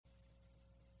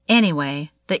Anyway,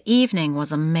 the evening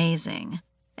was amazing,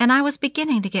 and I was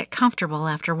beginning to get comfortable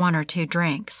after 1 or 2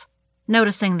 drinks,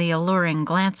 noticing the alluring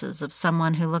glances of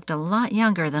someone who looked a lot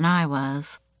younger than I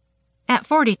was. At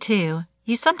 42,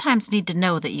 you sometimes need to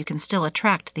know that you can still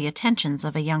attract the attentions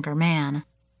of a younger man,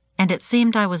 and it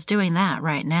seemed I was doing that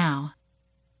right now.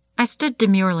 I stood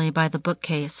demurely by the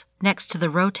bookcase next to the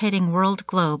rotating world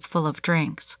globe full of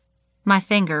drinks, my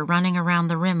finger running around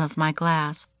the rim of my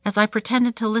glass as I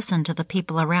pretended to listen to the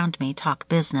people around me talk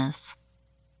business.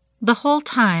 The whole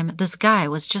time, this guy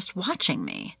was just watching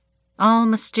me, all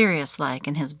mysterious-like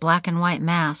in his black and white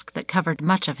mask that covered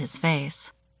much of his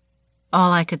face.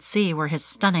 All I could see were his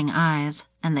stunning eyes,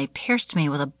 and they pierced me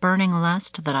with a burning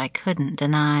lust that I couldn't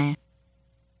deny.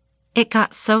 It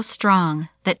got so strong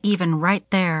that even right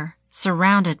there,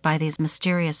 surrounded by these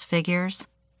mysterious figures,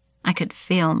 I could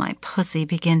feel my pussy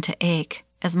begin to ache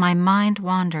as my mind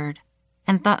wandered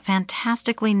and thought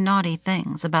fantastically naughty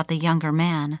things about the younger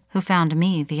man who found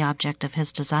me the object of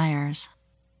his desires.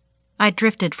 I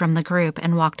drifted from the group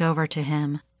and walked over to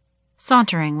him,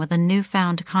 sauntering with a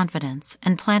newfound confidence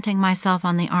and planting myself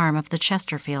on the arm of the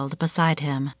Chesterfield beside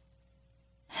him.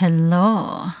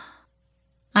 "Hello,"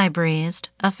 I breezed,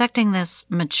 affecting this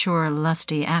mature,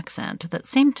 lusty accent that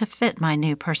seemed to fit my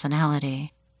new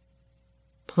personality.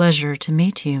 "Pleasure to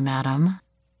meet you, madam,"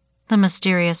 the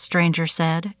mysterious stranger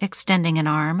said, extending an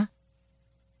arm.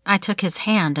 I took his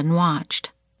hand and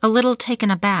watched, a little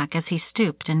taken aback as he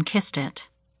stooped and kissed it.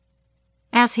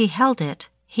 As he held it,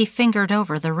 he fingered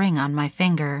over the ring on my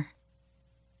finger.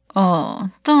 "Oh,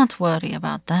 don't worry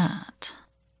about that,"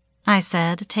 I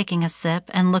said, taking a sip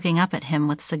and looking up at him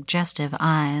with suggestive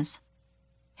eyes.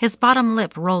 His bottom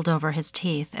lip rolled over his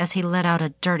teeth as he let out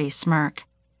a dirty smirk,